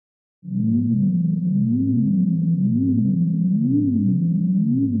You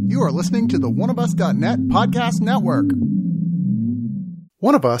are listening to the oneofus.net podcast network.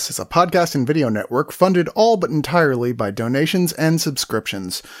 One of Us is a podcast and video network funded all but entirely by donations and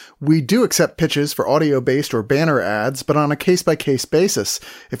subscriptions. We do accept pitches for audio-based or banner ads, but on a case-by-case basis.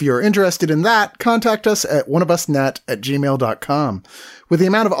 If you are interested in that, contact us at oneofusnet@gmail.com. With the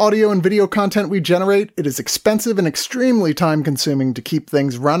amount of audio and video content we generate, it is expensive and extremely time-consuming to keep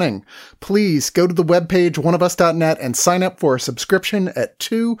things running. Please go to the webpage oneofus.net and sign up for a subscription at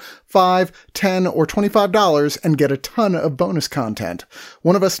 $2, $5, $10, or $25 and get a ton of bonus content.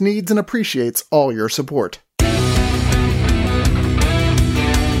 One of Us needs and appreciates all your support.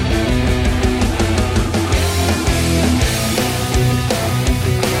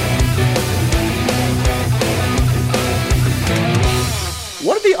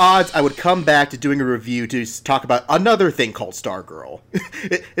 What are the odds I would come back to doing a review to talk about another thing called Stargirl?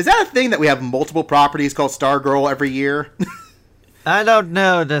 Is that a thing that we have multiple properties called Stargirl every year? I don't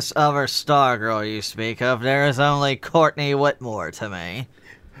know this other Stargirl you speak of. There is only Courtney Whitmore to me.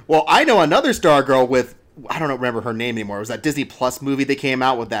 Well, I know another Stargirl with, I don't remember her name anymore. It was that Disney Plus movie they came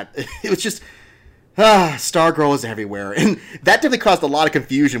out with that. It was just, Stargirl is everywhere. And that definitely caused a lot of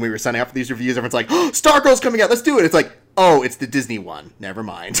confusion when we were signing up for these reviews. Everyone's like, oh, Stargirl's coming out, let's do it. It's like, oh, it's the Disney one. Never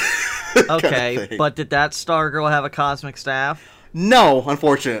mind. Okay, but did that Stargirl have a cosmic staff? No,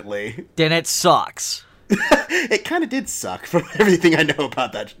 unfortunately. Then it sucks. It kind of did suck from everything I know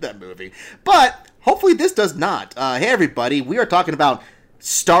about that movie. But hopefully this does not. Hey, everybody, we are talking about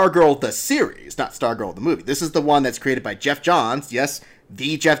Stargirl the series, not Stargirl the movie. This is the one that's created by Jeff Johns. Yes,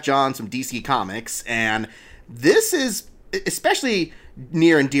 the Jeff Johns from DC Comics. And this is especially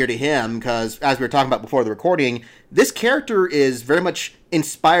near and dear to him because, as we were talking about before the recording, this character is very much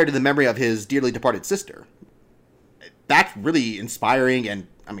inspired in the memory of his dearly departed sister. That's really inspiring and,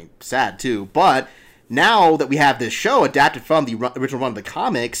 I mean, sad too. But now that we have this show adapted from the original run of the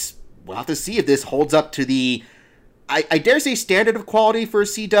comics, we'll have to see if this holds up to the, I dare say, standard of quality for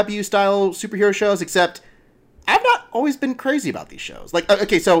CW-style superhero shows, except I've not always been crazy about these shows. Like,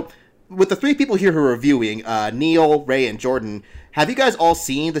 okay, so with the three people here who are reviewing, Neil, Ray, and Jordan, have you guys all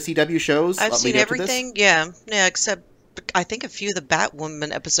seen the CW shows? I've seen everything, yeah, except I think a few of the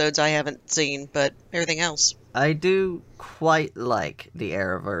Batwoman episodes I haven't seen, but everything else. I do quite like the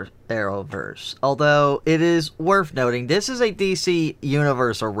Arrowverse, although it is worth noting this is a DC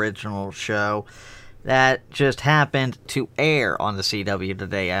Universe original show that just happened to air on the CW the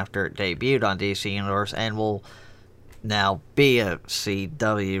day after it debuted on DC Universe and will now be a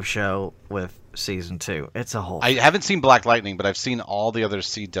CW show with season 2. It's a whole I haven't seen Black Lightning, but I've seen all the other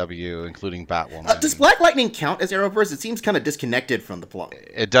CW, including Batwoman. Does Black Lightning count as Arrowverse? It seems kind of disconnected from the plot.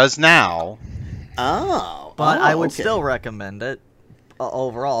 It does now. Oh. But I would still recommend it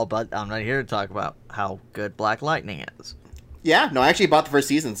overall, but I'm not here to talk about how good Black Lightning is. Yeah, no, I actually bought the first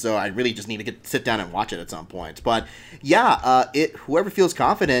season, so I really just need to sit down and watch it at some point. But yeah, whoever feels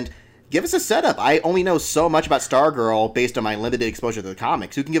confident, give us a setup. I only know so much about Stargirl based on my limited exposure to the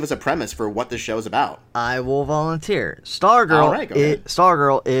comics. Who can give us a premise for what this show is about? I will volunteer. Stargirl. All right, go ahead.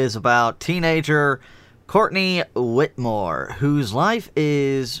 Stargirl is about teenager Courtney Whitmore, whose life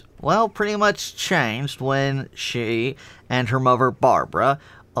is, well, pretty much changed when she and her mother Barbara,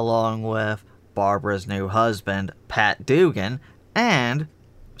 along with Barbara's new husband Pat Dugan and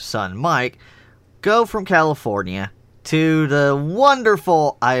son Mike, go from California to the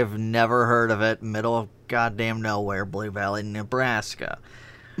wonderful, I've never heard of it, middle of goddamn nowhere, Blue Valley, Nebraska.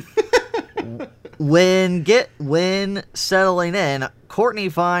 When settling in, Courtney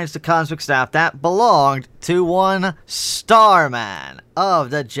finds the cosmic staff that belonged to one Starman of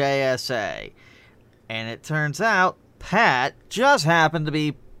the JSA. And it turns out Pat just happened to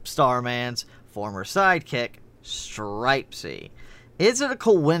be Starman's former sidekick, Stripesy. Is it a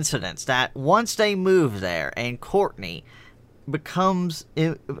coincidence that once they move there and Courtney becomes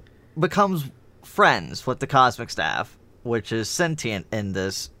friends with the cosmic staff, which is sentient in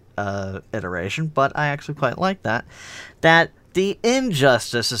this iteration, but I actually quite like that the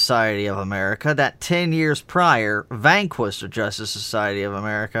Injustice Society of America, that 10 years prior vanquished the Justice Society of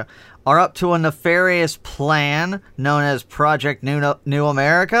America, are up to a nefarious plan known as Project New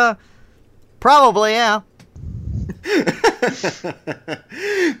America? Probably, yeah.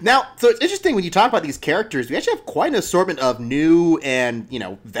 Now, so it's interesting when you talk about these characters, we actually have quite an assortment of new and,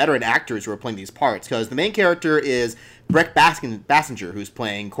 veteran actors who are playing these parts, because the main character is Brett Bassinger, who's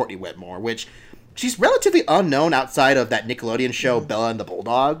playing Courtney Whitmore, which she's relatively unknown outside of that Nickelodeon show Bella and the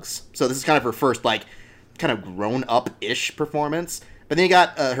Bulldogs. So this is kind of her first, kind of grown-up-ish performance. But then you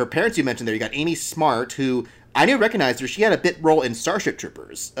got her parents you mentioned there. You got Amy Smart, who I knew recognized her. She had a bit role in Starship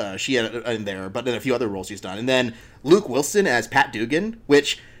Troopers. She had in there, but in a few other roles she's done. And then Luke Wilson as Pat Dugan,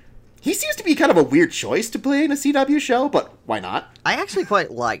 which he seems to be kind of a weird choice to play in a CW show, but why not? I actually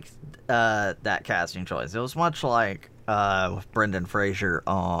quite liked that casting choice. It was much like with Brendan Fraser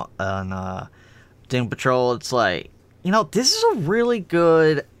on Doom Patrol. It's like, this is a really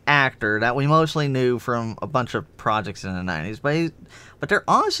good actor that we mostly knew from a bunch of projects in the 90s, but they're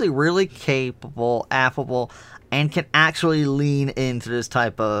honestly really capable, affable, and can actually lean into this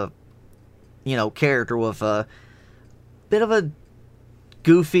type of, character with a bit of a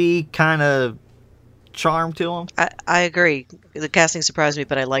goofy kind of charm to him. I agree. The casting surprised me,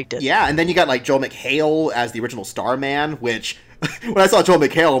 but I liked it. Yeah, and then you got like Joel McHale as the original Starman, which when I saw Joel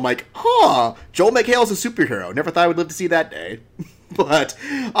McHale, I'm like, Joel McHale's a superhero. Never thought I would live to see that day. But,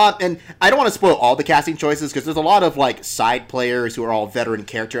 and I don't want to spoil all the casting choices, because there's a lot of, like, side players who are all veteran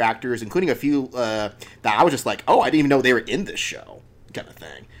character actors, including a few that I was just like, I didn't even know they were in this show, kind of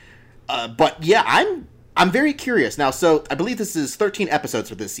thing. But, yeah, I'm very curious. Now, so, I believe this is 13 episodes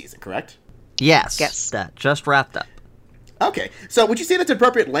for this season, correct? Yes. Yes. That just wrapped up. Okay, so would you say that's an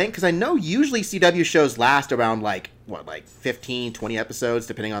appropriate length? Because I know usually CW shows last around, like 15, 20 episodes,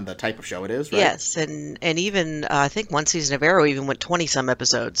 depending on the type of show it is, right? Yes, and even, I think one season of Arrow even went 20-some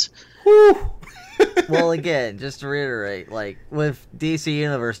episodes. Whew. Well, again, just to reiterate, like, with DC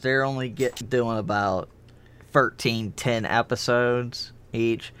Universe, they're only doing about 10 episodes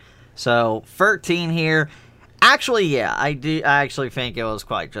each. So, 13 here. Actually, yeah, I actually think it was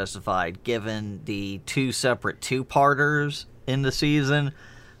quite justified, given the two separate two-parters in the season,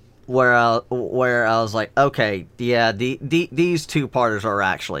 where I was like, okay, yeah, these two-parters are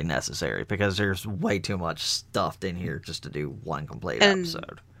actually necessary, because there's way too much stuffed in here just to do one complete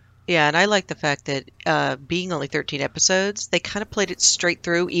episode. Yeah, and I like the fact that being only 13 episodes, they kind of played it straight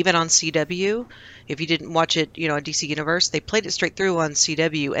through, even on CW. If you didn't watch it, on DC Universe, they played it straight through on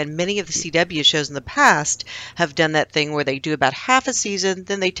CW. And many of the CW shows in the past have done that thing where they do about half a season,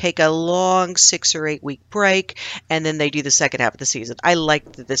 then they take a long 6 or 8 week break, and then they do the second half of the season. I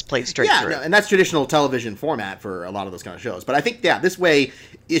like that this played straight through. Yeah, and that's traditional television format for a lot of those kind of shows. But I think, this way,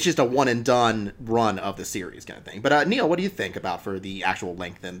 it's just a one and done run of the series kind of thing. But Neil, what do you think about for the actual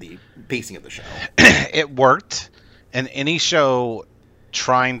length and the pacing of the show? It worked. And any show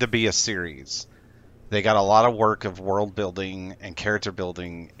trying to be a series, they got a lot of work of world building and character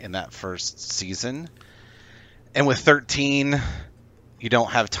building in that first season. And with 13, you don't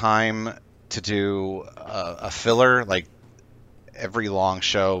have time to do a filler. Like every long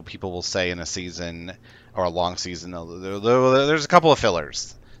show, people will say in a season or a long season, there's a couple of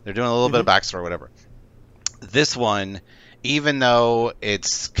fillers. They're doing a little bit of backstory or whatever. This one, even though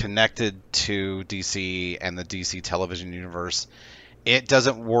it's connected to DC and the DC television universe, it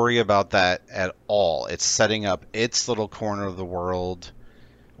doesn't worry about that at all. It's setting up its little corner of the world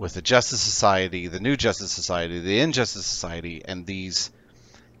with the Justice Society, the New Justice Society, the Injustice Society, and these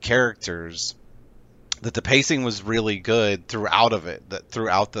characters. That the pacing was really good throughout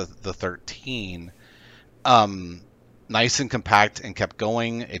the 13. Nice and compact and kept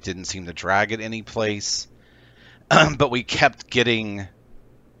going. It didn't seem to drag at any place. But we kept getting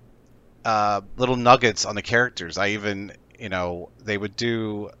little nuggets on the characters. I even... they would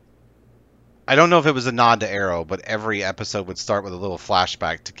do... I don't know if it was a nod to Arrow, but every episode would start with a little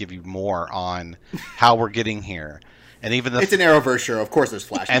flashback to give you more on how we're getting here. And even it's an Arrowverse show, of course there's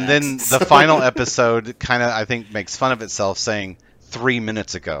flashbacks. And then the final episode kind of, I think, makes fun of itself, saying 3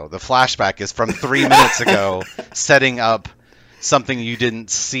 minutes ago. The flashback is from 3 minutes ago, setting up something you didn't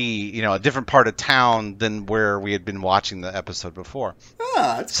see, a different part of town than where we had been watching the episode before.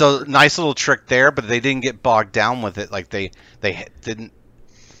 So nice little trick there, but they didn't get bogged down with it. Like they didn't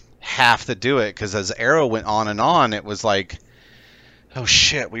have to do it, because as Arrow went on, it was like, oh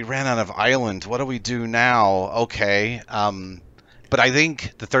shit, we ran out of island. What do we do now? Okay. But I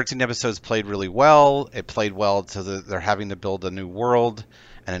think the 13 episodes played really well. It played well to they're having to build a new world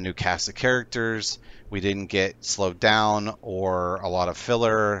and a new cast of characters. We didn't get slowed down or a lot of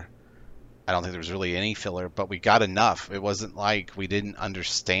filler. I don't think there was really any filler, but we got enough. It wasn't like we didn't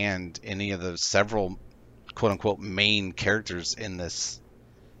understand any of the several quote-unquote main characters in this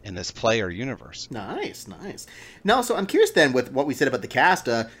play or universe. Nice. No, so I'm curious then, with what we said about the cast,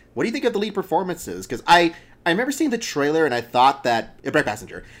 what do you think of the lead performances? Because I remember seeing the trailer and I thought that... Brett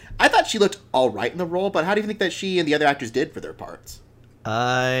Passenger. I thought she looked all right in the role, but how do you think that she and the other actors did for their parts?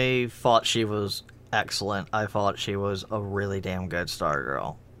 I thought she was excellent. I thought she was a really damn good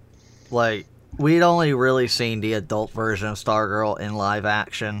Stargirl. Like, we'd only really seen the adult version of Stargirl in live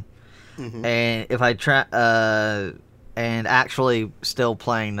action. Mm-hmm. And if I and actually still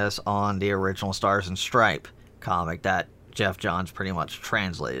playing this on the original Stars and Stripe comic that Jeff Johns pretty much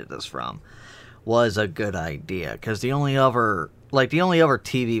translated this from, was a good idea. Because the only other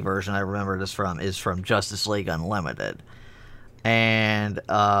TV version I remember this from is from Justice League Unlimited. And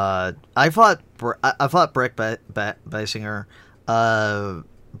I thought Brick Basinger,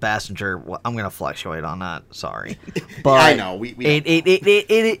 Bassinger. Well, I'm gonna fluctuate on that. Sorry, but I know we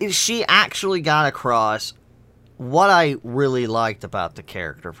she actually got across what I really liked about the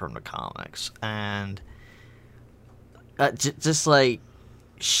character from the comics, and just like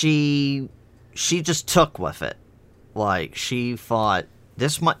she just took with it. Like, she thought,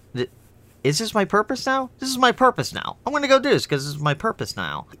 is this my purpose now? This is my purpose now. I'm going to go do this because this is my purpose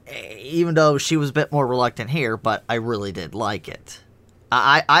now. Even though she was a bit more reluctant here, but I really did like it.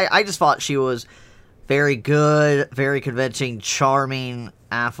 I just thought she was very good, very convincing, charming,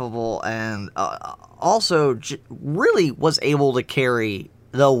 affable, and also really was able to carry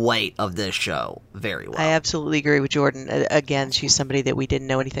the weight of this show very well. I absolutely agree with Jordan. Again, she's somebody that we didn't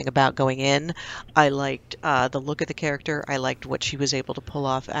know anything about going in. I liked the look of the character. I liked what she was able to pull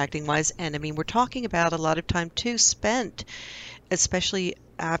off acting-wise. And, I mean, we're talking about a lot of time, too, spent, especially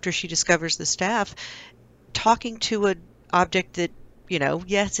after she discovers the staff, talking to an object that, you know,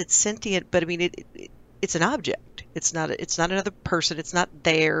 yes, it's sentient, but, I mean, it's an object. It's not another person. It's not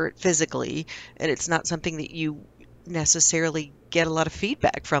there physically, and it's not something that you necessarily get a lot of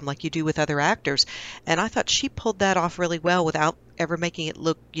feedback from like you do with other actors. And I thought she pulled that off really well without ever making it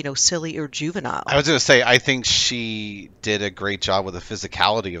look, you know, silly or juvenile. I was going to say, I think she did a great job with the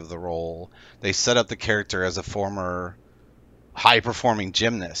physicality of the role. They set up the character as a former high-performing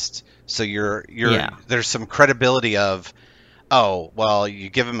gymnast. So there's some credibility of, oh, well, you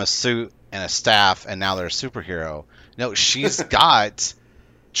give him a suit and a staff and now they're a superhero. No, she's got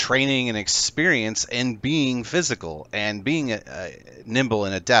training and experience in being physical and being nimble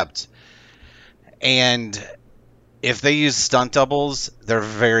and adept. And if they use stunt doubles, they're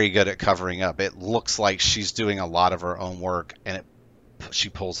very good at covering up. It looks like she's doing a lot of her own work, and she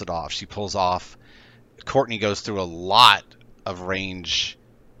pulls it off. She pulls off. Courtney goes through a lot of range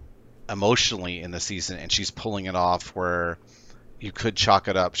emotionally in the season, and she's pulling it off where you could chalk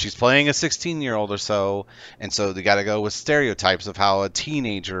it up. She's playing a 16-year-old or so, and so they got to go with stereotypes of how a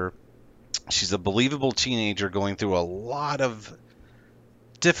teenager, she's a believable teenager going through a lot of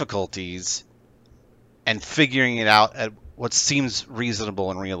difficulties and figuring it out at what seems reasonable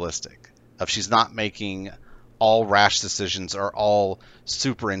and realistic. If she's not making all rash decisions or all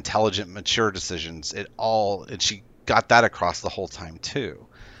super intelligent, mature decisions, and she got that across the whole time too.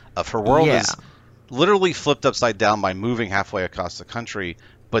 Of her world is literally flipped upside down by moving halfway across the country,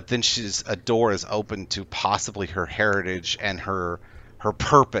 but then a door is open to possibly her heritage, and her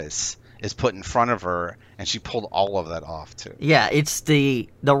purpose is put in front of her, and she pulled all of that off too. Yeah, it's the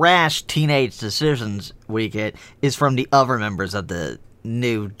rash teenage decisions we get is from the other members of the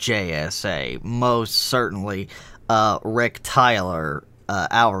new JSA. Most certainly Rick Tyler,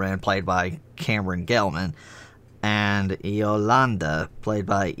 Alran, played by Cameron Gelman, and Yolanda, played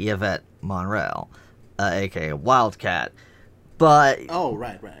by Yvette Monreal, aka Wildcat. But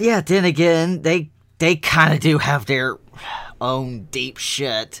right. Yeah, then again, they kind of do have their own deep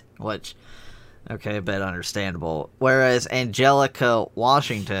shit, which, okay, a bit understandable. Whereas Angelica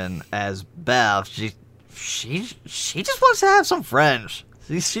Washington as Bev, she just wants to have some friends.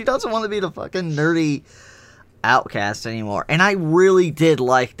 She doesn't want to be the fucking nerdy outcast anymore. And I really did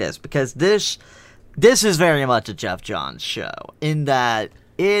like this, because this is very much a Jeff Johns show, in that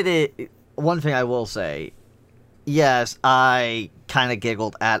it is. One thing I will say, yes, I kind of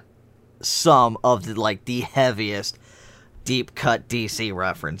giggled at some of the heaviest deep cut DC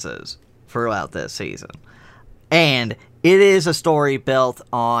references throughout this season. And it is a story built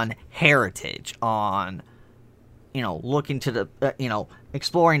on heritage, on, looking to the,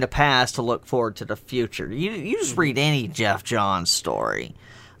 exploring the past to look forward to the future. You just read any Jeff Johns story,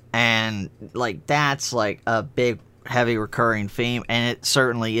 and, that's, a big, heavy recurring theme, and it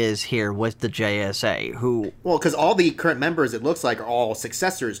certainly is here with the JSA, who... Well, because all the current members, it looks like, are all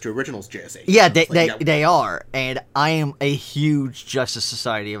successors to Originals JSA. Yeah, they are, and I am a huge Justice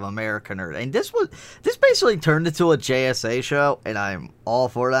Society of America nerd, and this basically turned into a JSA show, and I'm all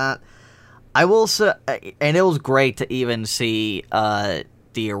for that. I will say, and it was great to even see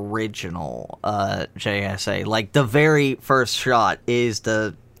the original JSA. The very first shot is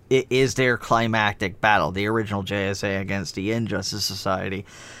their climactic battle, the original JSA against the Injustice Society.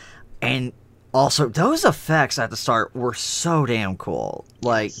 And also, those effects at the start were so damn cool.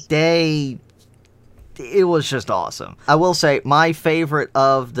 It was just awesome. I will say, my favorite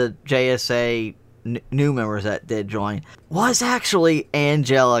of the JSA new members that did join, was actually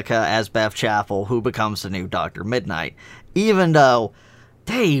Angelica as Beth Chapel, who becomes the new Dr. Midnight. Even though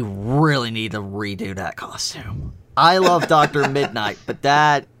they really need to redo that costume. I love Dr. Midnight, but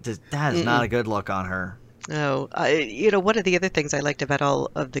that is not a good look on her. No, one of the other things I liked about all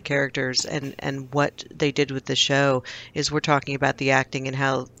of the characters and what they did with the show is we're talking about the acting and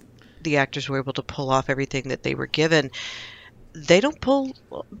how the actors were able to pull off everything that they were given. They don't pull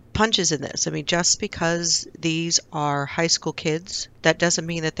punches in this. I mean, just because these are high school kids, that doesn't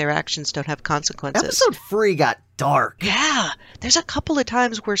mean that their actions don't have consequences. Episode 3 got dark. Yeah, there's a couple of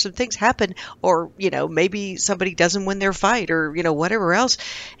times where some things happen, or, maybe somebody doesn't win their fight, or, whatever else.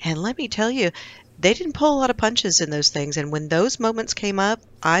 And let me tell you, they didn't pull a lot of punches in those things. And when those moments came up,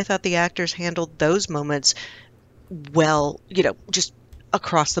 I thought the actors handled those moments well, just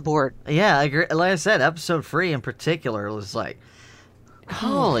across the board. Yeah, I agree. Like I said, episode 3 in particular was like,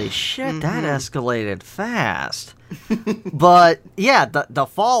 holy shit, that escalated fast. But yeah, the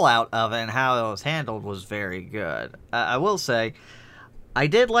fallout of it and how it was handled was very good. I will say, I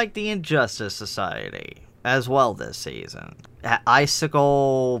did like the Injustice Society as well this season.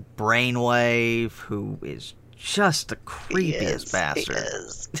 Icicle, Brainwave, who is just the creepiest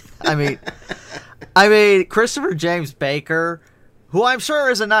bastard. I mean, Christopher James Baker, who I'm sure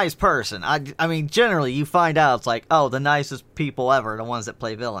is a nice person. I mean, generally, you find out it's like, oh, the nicest people ever, the ones that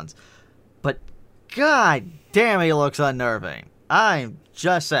play villains. But, god damn, he looks unnerving. I'm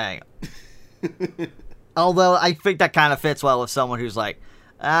just saying. Although, I think that kind of fits well with someone who's like,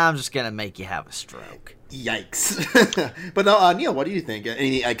 I'm just going to make you have a stroke. Yikes. But no, Neil, what do you think?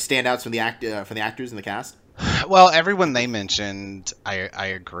 Any standouts from the actors in the cast? Well, everyone they mentioned, I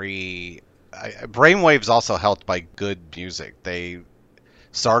agree. Brainwave's also helped by good music.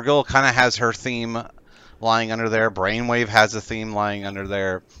 Stargirl kind of has her theme lying under there. Brainwave has a theme lying under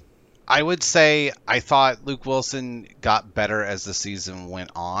there. I would say I thought Luke Wilson got better as the season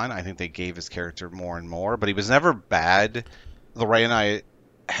went on. I think they gave his character more and more, but he was never bad. Lorraine and I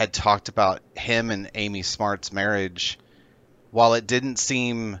had talked about him and Amy Smart's marriage. While it didn't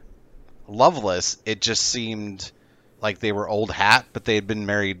seem loveless, it just seemed like they were old hat, but they had been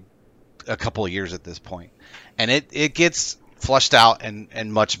married a couple of years at this point. And it gets flushed out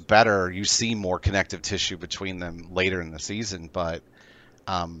and much better. You see more connective tissue between them later in the season, but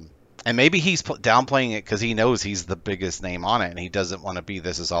and maybe he's downplaying it because he knows he's the biggest name on it and he doesn't want to be,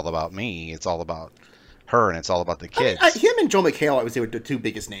 this is all about me, it's all about her and it's all about the kids. Him and Joel McHale, I would say, were the two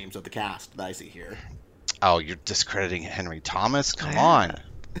biggest names of the cast that I see here. Oh, you're discrediting Henry Thomas? Come on.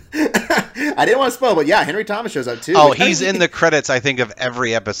 I didn't want to spoil, but yeah, Henry Thomas shows up too. Oh, he's in the credits, I think, of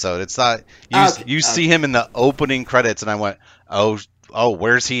every episode. It's not you see him in the opening credits, and I went, oh,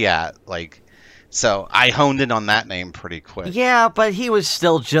 where's he at? Like, so I honed in on that name pretty quick. Yeah, but he was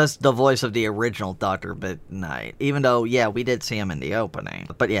still just the voice of the original Dr. Midnight, even though, yeah, we did see him in the opening.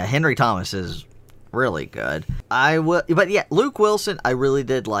 But yeah, Henry Thomas is really good. But yeah, Luke Wilson, I really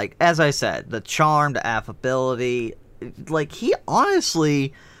did like. As I said, the charm, the affability. Like, he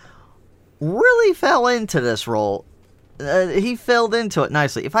honestly really fell into this role. He fell into it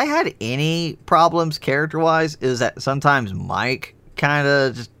nicely. If I had any problems character-wise, is that sometimes Mike kind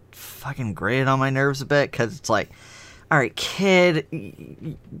of just fucking grated on my nerves a bit, because it's like, all right, kid,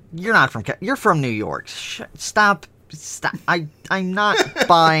 you're from New York. Stop. I'm not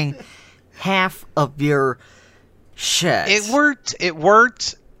buying half of your shit. It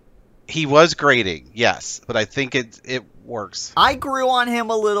worked. He was grating, yes, but I think it works. I grew on him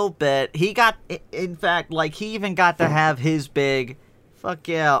a little bit. He got, in fact, like, he even got to have his big fuck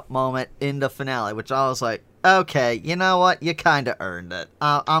yeah moment in the finale, which I was like, okay, you know what? You kind of earned it.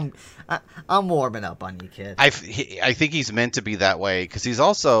 I'm warming up on you, kid. I think he's meant to be that way because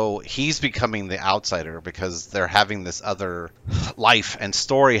he's becoming the outsider because they're having this other life and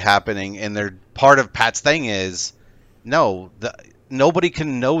story happening, and they're part of Pat's thing is nobody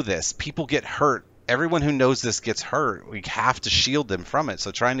can know this. People get hurt. Everyone who knows this gets hurt. We have to shield them from it.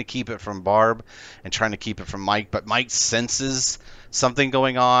 So trying to keep it from Barb and trying to keep it from Mike, but Mike senses something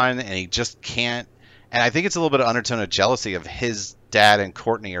going on and he just can't. And I think it's a little bit of undertone of jealousy of his dad and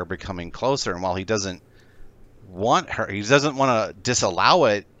Courtney are becoming closer. And while he doesn't want her, he doesn't want to disallow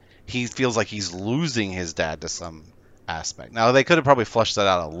it, he feels like he's losing his dad to some aspect. Now, they could have probably flushed that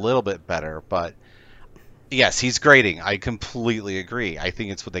out a little bit better, but yes, he's grating. I completely agree. I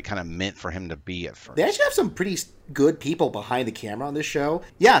think it's what they kind of meant for him to be at first. They actually have some pretty good people behind the camera on this show.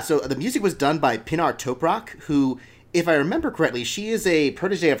 Yeah, so the music was done by Pinar Toprak, who if I remember correctly, she is a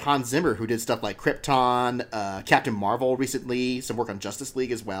protege of Hans Zimmer, who did stuff like Krypton, Captain Marvel recently, some work on Justice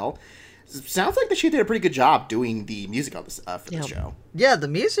League as well. Sounds like that she did a pretty good job doing the music on this for the show. Yeah, the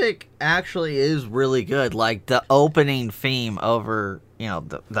music actually is really good. Like the opening theme over,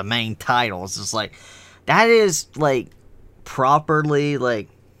 the main titles is like, that is like properly like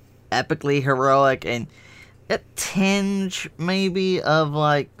epically heroic, and a tinge maybe of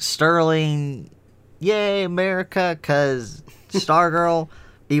like Sterling, yay America, because Stargirl,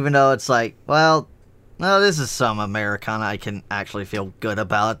 even though it's like, well, no, this is some Americana I can actually feel good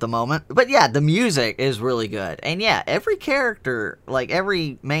about at the moment. But yeah, the music is really good. And yeah, every character, like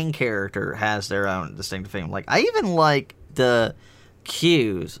every main character has their own distinctive theme. Like, I even like the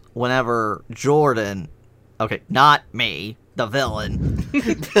cues whenever Jordan, okay, not me, the villain.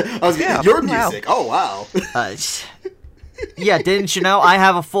 I was getting your music. Wow. Oh, wow. Yeah, didn't you know? I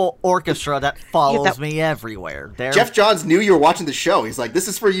have a full orchestra that follows me everywhere. Jeff Johns knew you were watching the show. He's like, this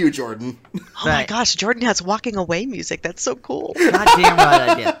is for you, Jordan. Oh my gosh, Jordan has walking away music. That's so cool. Goddamn right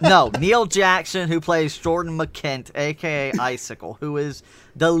I did. No, Neil Jackson, who plays Jordan McKent, a.k.a. Icicle, who is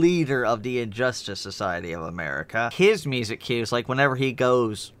the leader of the Injustice Society of America. His music cues, like whenever he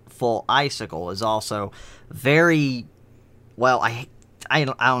goes full Icicle, is also very, well, I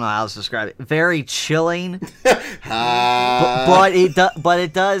don't know how to describe it. Very chilling, but it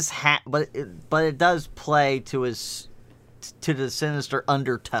does play to the sinister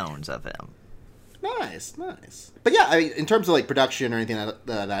undertones of him. Nice. But yeah, I mean, in terms of like production or anything like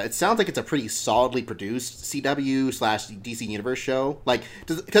that, it sounds like it's a pretty solidly produced CW/DC Universe show. Like,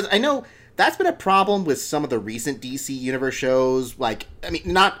 because I know that's been a problem with some of the recent DC Universe shows. Like, I mean,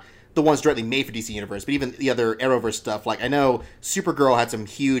 not the ones directly made for DC Universe, but even the other Arrowverse stuff. Like, I know Supergirl had some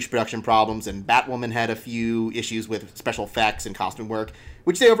huge production problems, and Batwoman had a few issues with special effects and costume work.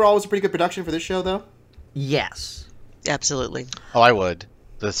 Would you say overall it was a pretty good production for this show, though? Yes. Absolutely. Oh, I would.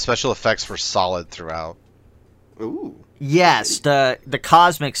 The special effects were solid throughout. Ooh. Yes, the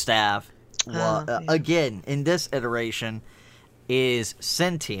cosmic staff, Yeah. again, in this iteration, is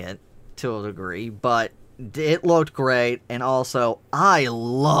sentient to a degree, but it looked great, and also, I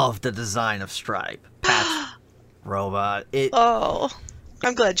love the design of Stripe. Patch Robot.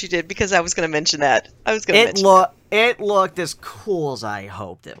 I'm glad you did, because I was going to mention that. It looked as cool as I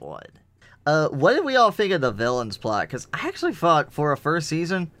hoped it would. What did we all think of the villain's plot? Because I actually thought, for a first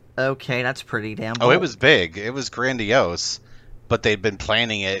season, okay, that's pretty damn cool. Oh, it was big. It was grandiose, but they'd been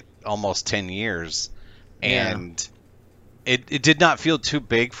planning it almost 10 years, and it did not feel too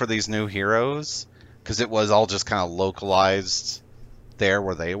big for these new heroes, because it was all just kind of localized there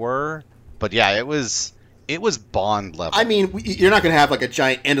where they were. But yeah, it was Bond level. I mean, you're not going to have like a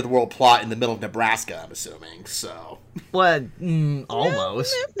giant end of the world plot in the middle of Nebraska, I'm assuming. So, well,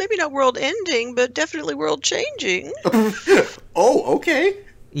 almost. Yeah, maybe not world ending, but definitely world changing. Oh, okay.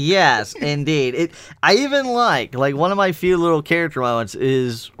 Yes, indeed. I even like one of my few little character moments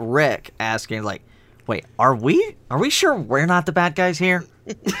is Rick asking, like, "Wait, are we sure we're not the bad guys here?"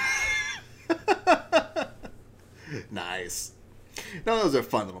 Nice. No, those are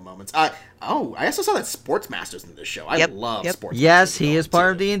fun little moments. I also saw that Sports Master's in this show. I love Sports Masters. Yes, he is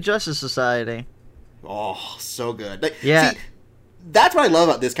part of the Injustice Society. Oh, so good. Like, yeah. See, that's what I love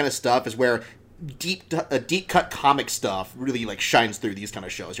about this kind of stuff, is where deep cut comic stuff really like shines through these kind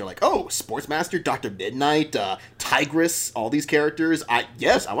of shows. You're like, oh, Sportsmaster, Dr. Midnight, Tigress, all these characters. I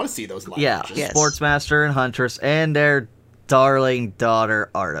want to see those live actions. Yes. Sportsmaster and Huntress and their darling daughter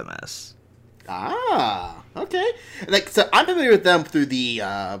Artemis. Ah, okay. Like, so I'm familiar with them through the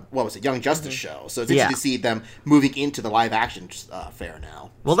Young Justice show. So it's interesting to see them moving into the live action fair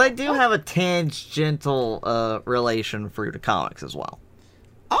now. Well, they do have a tangential relation through the comics as well.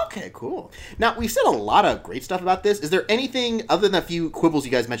 Okay, cool. Now, we've said a lot of great stuff about this. Is there anything, other than a few quibbles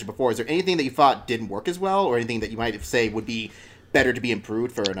you guys mentioned before, is there anything that you thought didn't work as well, or anything that you might say would be better to be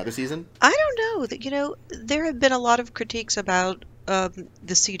improved for another season? I don't know. There have been a lot of critiques about the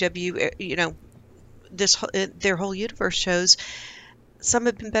CW, their whole universe shows. Some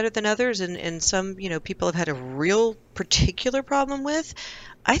have been better than others, and some, people have had a real particular problem with.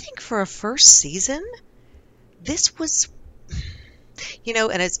 I think for a first season, this was...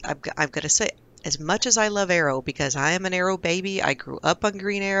 and I've got to say, as much as I love Arrow, because I am an Arrow baby, I grew up on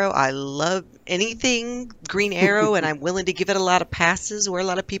Green Arrow, I love anything Green Arrow, and I'm willing to give it a lot of passes where a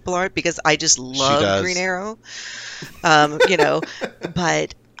lot of people aren't, because I just love Green Arrow.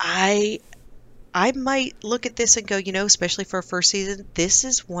 But I might look at this and go, especially for a first season, this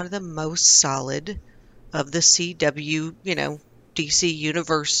is one of the most solid of the CW, DC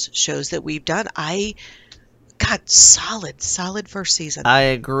Universe shows that we've done. God, solid first season. I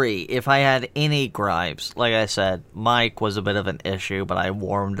agree. If I had any gripes, like I said, Mike was a bit of an issue, but I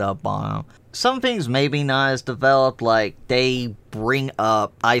warmed up on him. Some things maybe not as developed, like they bring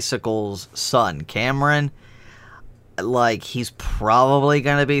up Icicle's son, Cameron. Like, he's probably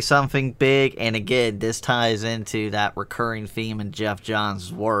going to be something big, and again, this ties into that recurring theme in Jeff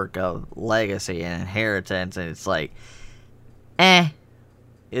Johns' work of legacy and inheritance, and it's like,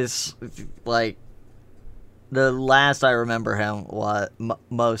 it's like, the last I remember him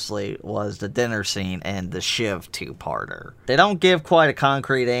mostly was the dinner scene and the Shiv two-parter. They don't give quite a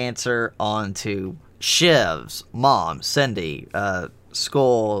concrete answer onto Shiv's mom, Cindy,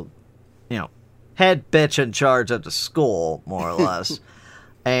 school, head bitch in charge of the school, more or less,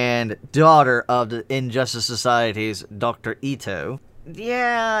 and daughter of the Injustice Society's Dr. Ito.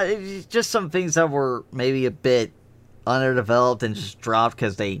 Yeah, it's just some things that were maybe a bit underdeveloped and just dropped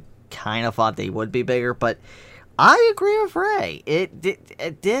because they kind of thought they would be bigger, but I agree with Ray.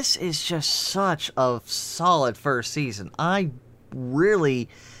 This is just such a solid first season. I really,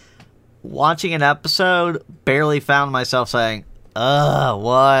 watching an episode, barely found myself saying,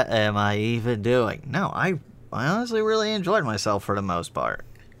 what am I even doing? No, I honestly really enjoyed myself for the most part.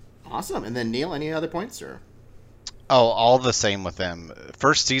 Awesome. And then Neil, any other points? Or Oh, all the same with them.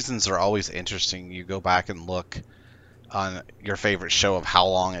 First seasons are always interesting. You go back and look on your favorite show of how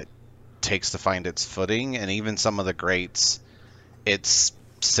long it takes to find its footing, and even some of the greats, it's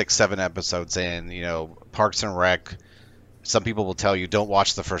 6-7 episodes in. Parks and Rec, some people will tell you don't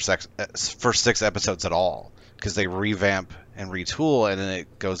watch the first 6 episodes at all because they revamp and retool, and then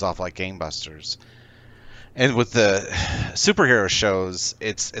it goes off like gangbusters. And with the superhero shows,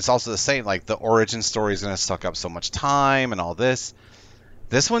 it's also the same. Like, the origin story is going to suck up so much time and all this.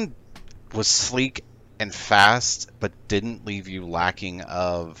 This one was sleek and fast, but didn't leave you lacking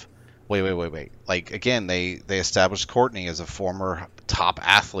of wait. Like, again, they established Courtney as a former top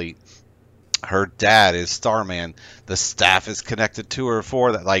athlete. Her dad is Starman. The staff is connected to her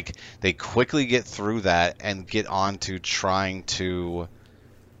for that. Like, they quickly get through that and get on to trying to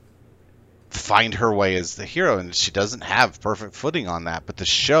find her way as the hero, and she doesn't have perfect footing on that, but the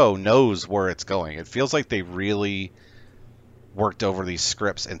show knows where it's going. It feels like they really worked over these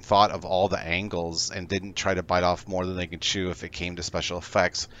scripts and thought of all the angles and didn't try to bite off more than they could chew if it came to special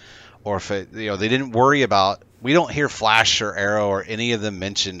effects, or if it, they didn't worry about. We don't hear Flash or Arrow or any of them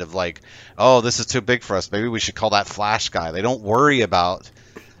mentioned of like, oh, this is too big for us, maybe we should call that Flash guy. They don't worry about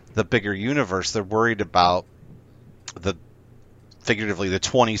the bigger universe. They're worried about figuratively the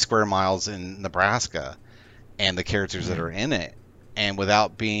 20 square miles in Nebraska and the characters that are in it. And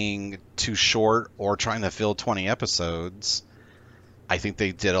without being too short or trying to fill 20 episodes, I think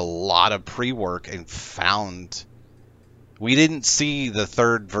they did a lot of pre-work and found. We didn't see the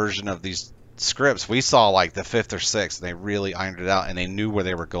third version of these scripts. We saw like the 5th or 6th, and they really ironed it out, and they knew where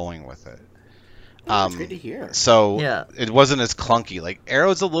they were going with it. That's good to hear. So Yeah. It wasn't as clunky. Like,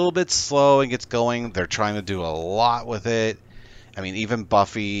 Arrow's a little bit slow and gets going. They're trying to do a lot with it. I mean, even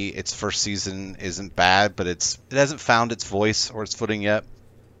Buffy, its first season isn't bad, but it hasn't found its voice or its footing yet.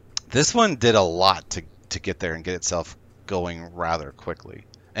 This one did a lot to get there and get itself going rather quickly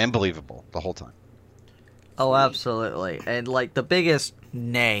and believable the whole time. Oh, absolutely. And, like, the biggest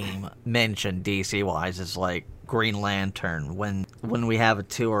name mentioned DC-wise is, like, Green Lantern when we have a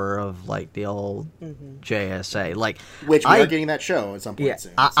tour of, like, the old JSA. Like, which we are getting that show at some point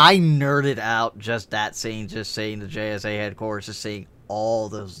soon. I nerded out just that scene, just seeing the JSA headquarters, just seeing all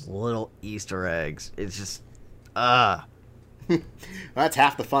those little Easter eggs. It's just, That's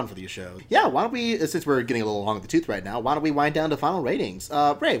half the fun for these shows. Yeah, why don't we, since we're getting a little long in the tooth right now, why don't we wind down to final ratings?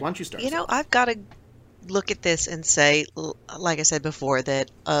 Ray, why don't you start? I've got to look at this and say, like I said before, that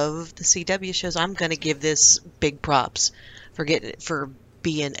of the CW shows, I'm going to give this big props for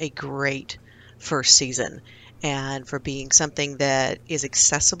being a great first season and for being something that is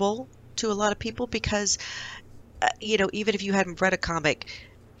accessible to a lot of people because, even if you hadn't read a comic,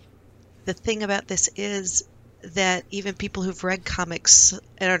 the thing about this is that even people who've read comics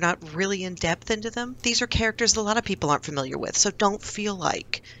and are not really in depth into them, these are characters that a lot of people aren't familiar with. So don't feel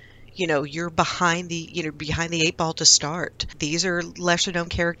like you're behind the behind the 8 ball to start. These are lesser known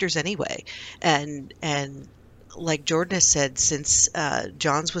characters anyway, and like Jordan has said, since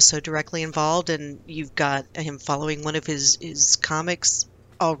Johns was so directly involved, and you've got him following one of his comics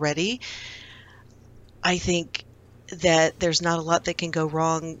already, I think that there's not a lot that can go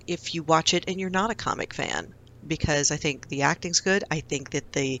wrong if you watch it and you're not a comic fan. Because I think the acting's good. I think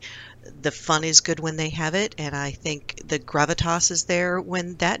that the fun is good when they have it, and I think the gravitas is there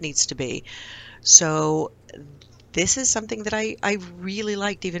when that needs to be. So this is something that I really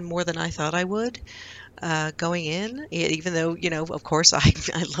liked even more than I thought I would. going in, even though, of course, I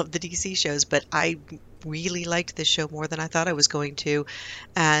love the DC shows, but I really liked this show more than I thought I was going to.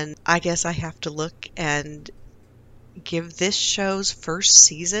 And I guess I have to look and give this show's first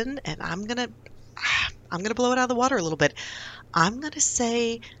season, and I'm gonna blow it out of the water a little bit. I'm gonna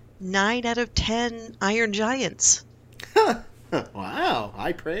say 9 out of 10 Iron Giants. Wow,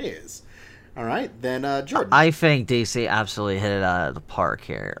 high praise. All right, then Jordan. I think DC absolutely hit it out of the park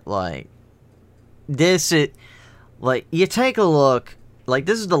here. Like, this is, like, you take a look, like,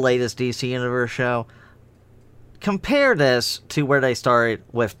 this is the latest DC Universe show. Compare this to where they started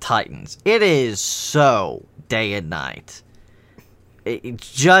with Titans. It is so day and night.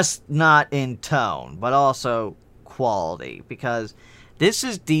 It's just not in tone, but also quality, because this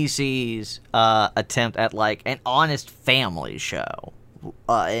is DC's attempt at, like, an honest family show.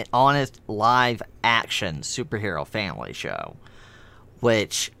 An honest live-action superhero family show.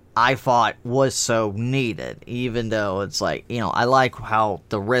 Which I thought was so needed, even though it's like, I like how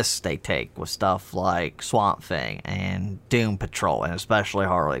the risks they take with stuff like Swamp Thing and Doom Patrol, and especially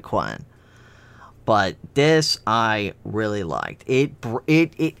Harley Quinn. But this I really liked. It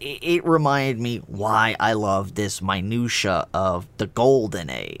reminded me why I love this minutia of the Golden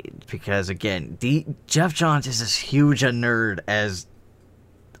Age. Because again, Jeff Johns is as huge a nerd as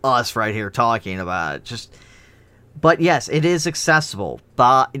us right here talking about it. But yes, it is accessible.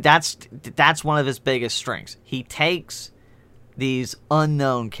 But that's one of his biggest strengths. He takes these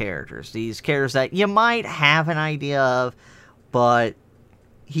unknown characters, these characters that you might have an idea of, but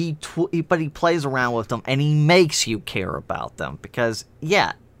he plays around with them, and he makes you care about them. Because,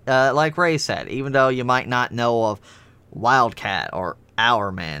 like Ray said, even though you might not know of Wildcat or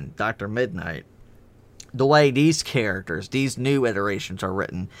Hourman, Dr. Midnight, the way these characters, these new iterations are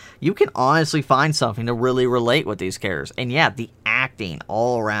written, you can honestly find something to really relate with these characters. And the acting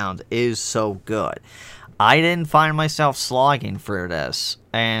all around is so good. I didn't find myself slogging through this,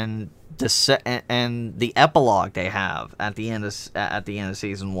 and the epilogue they have at the end of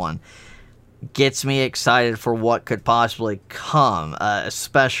season 1 gets me excited for what could possibly come,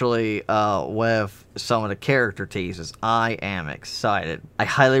 especially with some of the character teases. I am excited. I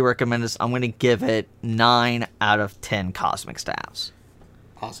highly recommend this. I'm going to give it 9 out of 10 cosmic staffs.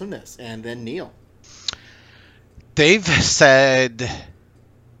 Awesomeness. And then Neil. They've said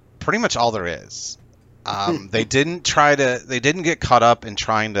pretty much all there is. They didn't get caught up in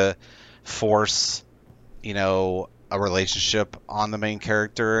trying to force, a relationship on the main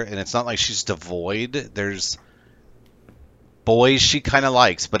character, and it's not like she's devoid. There's boys she kind of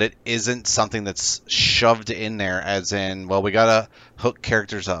likes, but it isn't something that's shoved in there as in, well, we gotta hook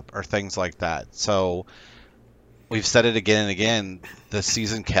characters up or things like that. So we've said it again and again, the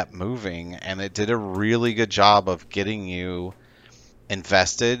season kept moving, and it did a really good job of getting you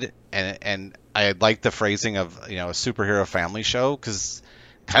invested. And I like the phrasing of, a superhero family show, because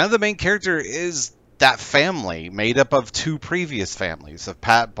kind of the main character is that family made up of 2 previous families of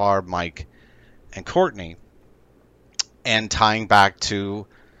Pat, Barb, Mike, and Courtney, and tying back to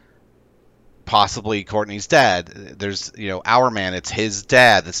possibly Courtney's dad. There's, Hourman, it's his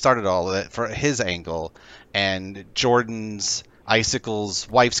dad that started all of it for his angle, and Jordan's Icicle's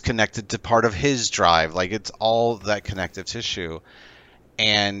wife's connected to part of his drive. Like, it's all that connective tissue,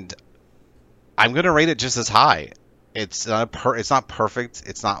 and I'm gonna rate it just as high. It's not perfect.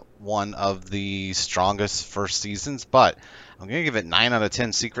 It's not one of the strongest first seasons, but I'm going to give it 9 out of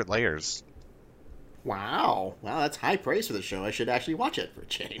 10 secret layers. Wow, that's high praise for the show. I should actually watch it for a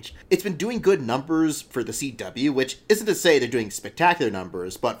change. It's been doing good numbers for the CW, which isn't to say they're doing spectacular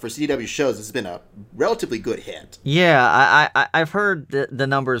numbers, but for CW shows, it's been a relatively good hit. Yeah, I've heard the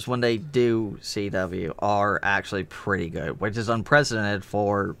numbers when they do CW are actually pretty good, which is unprecedented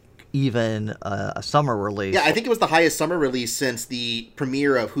for even a summer release. Yeah, I think it was the highest summer release since the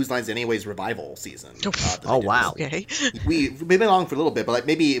premiere of Whose Lines Anyways revival season. Oh, wow. Okay. We've been along for a little bit, but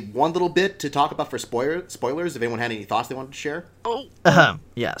maybe one little bit to talk about for spoilers, if anyone had any thoughts they wanted to share.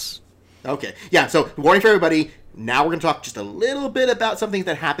 Yes. Okay. Yeah, so warning for everybody, now we're going to talk just a little bit about something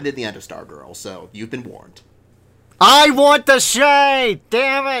that happened at the end of Stargirl, so you've been warned. I want the shade!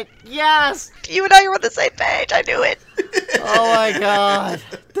 Damn it! Yes! You and I are on the same page. I knew it. Oh my god.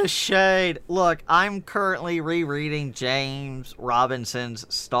 The shade. Look, I'm currently rereading James Robinson's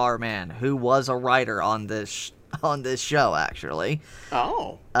Starman, who was a writer on this show, actually.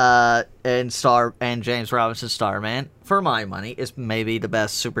 Oh. And James Robinson's Starman, for my money, is maybe the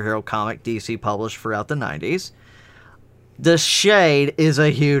best superhero comic DC published throughout the 90s. The shade is a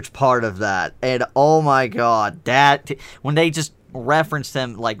huge part of that, and oh my god, when they just referenced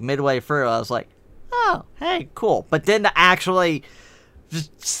him like midway through, I was like, oh, hey, cool. But then to actually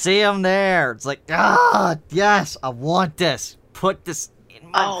just see him there. It's like, ah, yes, I want this. Put this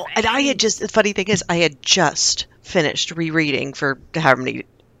in my And I had just, the funny thing is, I had just finished rereading for however many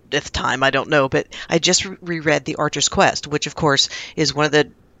time, I don't know, but I just reread The Archer's Quest, which of course is one of the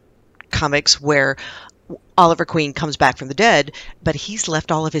comics where Oliver Queen comes back from the dead, but he's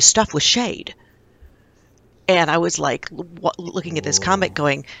left all of his stuff with Shade. And I was like looking at this comic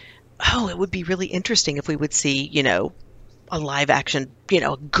going, oh, it would be really interesting if we would see, a live action,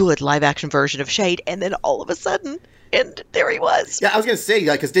 good live action version of Shade. And then all of a sudden, and there he was. Yeah, I was going to say,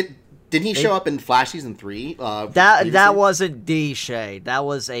 because didn't he show up in Flash season 3? That wasn't D Shade. That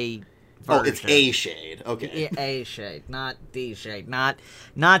was a version. Oh, it's A Shade. Okay. A Shade, not D Shade. Not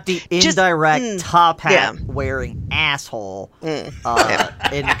the indirect top hat wearing asshole in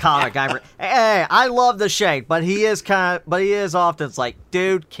the comic. Hey, I love the Shade, but he is often it's like,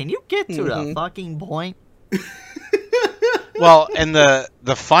 dude, can you get to the fucking point? Well, and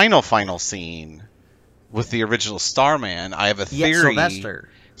the final scene with the original Starman, I have a theory. Yeah, Sylvester.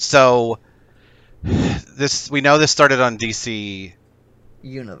 So we know this started on DC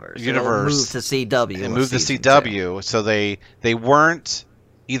Universe. It moved to CW. It moved to CW, so they weren't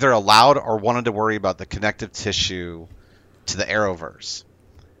either allowed or wanted to worry about the connective tissue to the Arrowverse.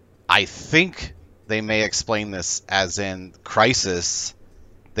 I think they may explain this as in Crisis,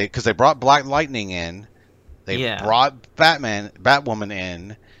 because they brought Black Lightning in, they brought Batwoman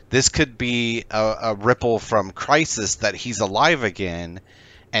in. This could be a ripple from Crisis that he's alive again,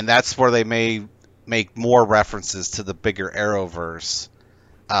 and that's where they may make more references to the bigger Arrowverse.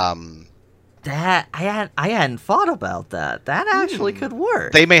 That I hadn't thought about that. That actually could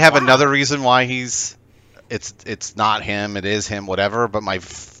work. They may have another reason why it's not him, it is him, whatever. But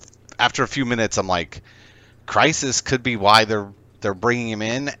after a few minutes, I'm like, Crisis could be why they're bringing him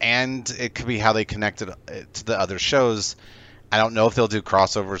in, and it could be how they connected it to the other shows. I don't know if they'll do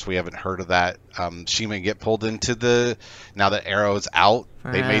crossovers. We haven't heard of that. She may get pulled into now that Arrow's out.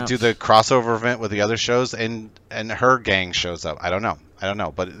 Perhaps. They may do the crossover event with the other shows, and her gang shows up. I don't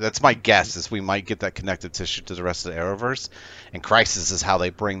know, but that's my guess. Is we might get that connective tissue to the rest of the Arrowverse, and Crisis is how they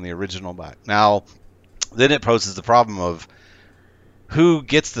bring the original back. Now, then it poses the problem of who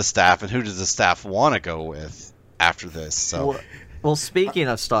gets the staff and who does the staff want to go with after this. So. Well, speaking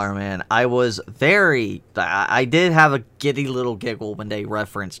of Starman, I did have a giddy little giggle when they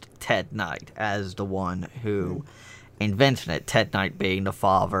referenced Ted Knight as the one who invented it. Ted Knight being the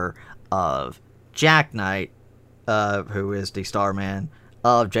father of Jack Knight, who is the Starman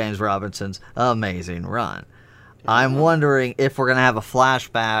of James Robinson's amazing run. I'm wondering if we're going to have a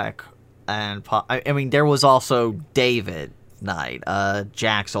flashback, and I mean, there was also David Knight,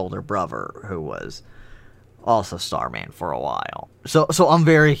 Jack's older brother, who was also Starman for a while. So I'm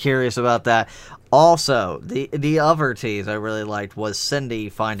very curious about that. Also, the other tease I really liked was Cindy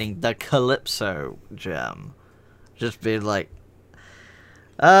finding the Calypso gem. Just being like,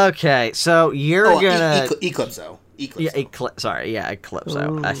 okay, so you're gonna Eclipso. Yeah,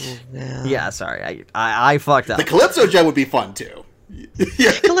 Eclipso. Yeah, sorry, I fucked up. The Calypso gem would be fun too.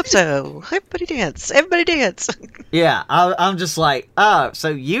 Calypso, everybody dance. Yeah, I'm just like, oh, so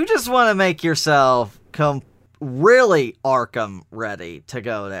you just want to make yourself really Arkham ready to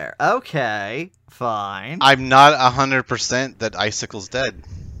go there. Okay, fine. I'm not 100% that Icicle's dead.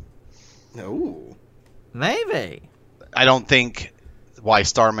 No. Maybe. I don't think why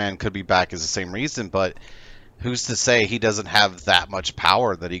Starman could be back is the same reason, but who's to say he doesn't have that much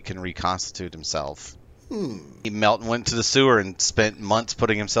power that he can reconstitute himself? He went to the sewer and spent months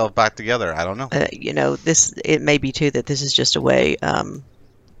putting himself back together. I don't know. It may be too that this is just a way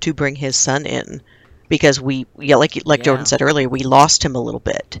to bring his son in. Because like Jordan said earlier, we lost him a little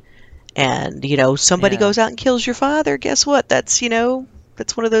bit. And, somebody goes out and kills your father. Guess what? That's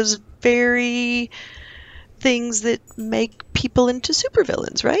one of those very things that make people into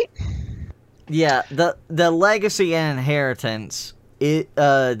supervillains, right? Yeah, the legacy and inheritance,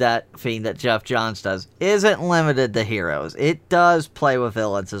 that thing that Jeff Johns does, isn't limited to heroes. It does play with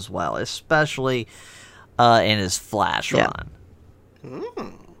villains as well, especially in his Flash run.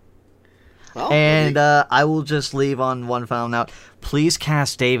 Well, and I will just leave on one final note. Please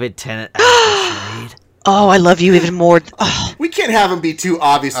cast David Tennant as the Shade. Oh, I love you even more. Oh. We can't have him be too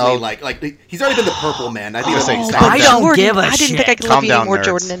obviously like he's already been the Purple Man. I think I don't give a shit. I didn't think I could love you any more,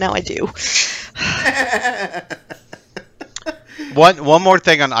 Jordan, and now I do. One more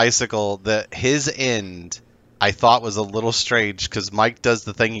thing on Icicle, his end I thought was a little strange because Mike does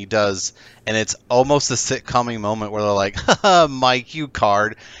the thing he does, and it's almost a sitcom moment where they're like, haha, Mike, you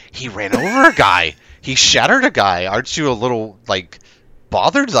card. He ran over a guy. He shattered a guy. Aren't you a little,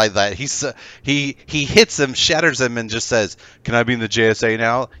 bothered by that. He hits him, shatters him, and just says, "Can I be in the JSA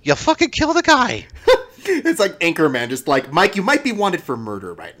now?" You fucking kill the guy. It's like Anchorman, just like, Mike, you might be wanted for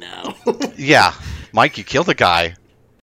murder right now. Yeah, Mike, you killed a guy.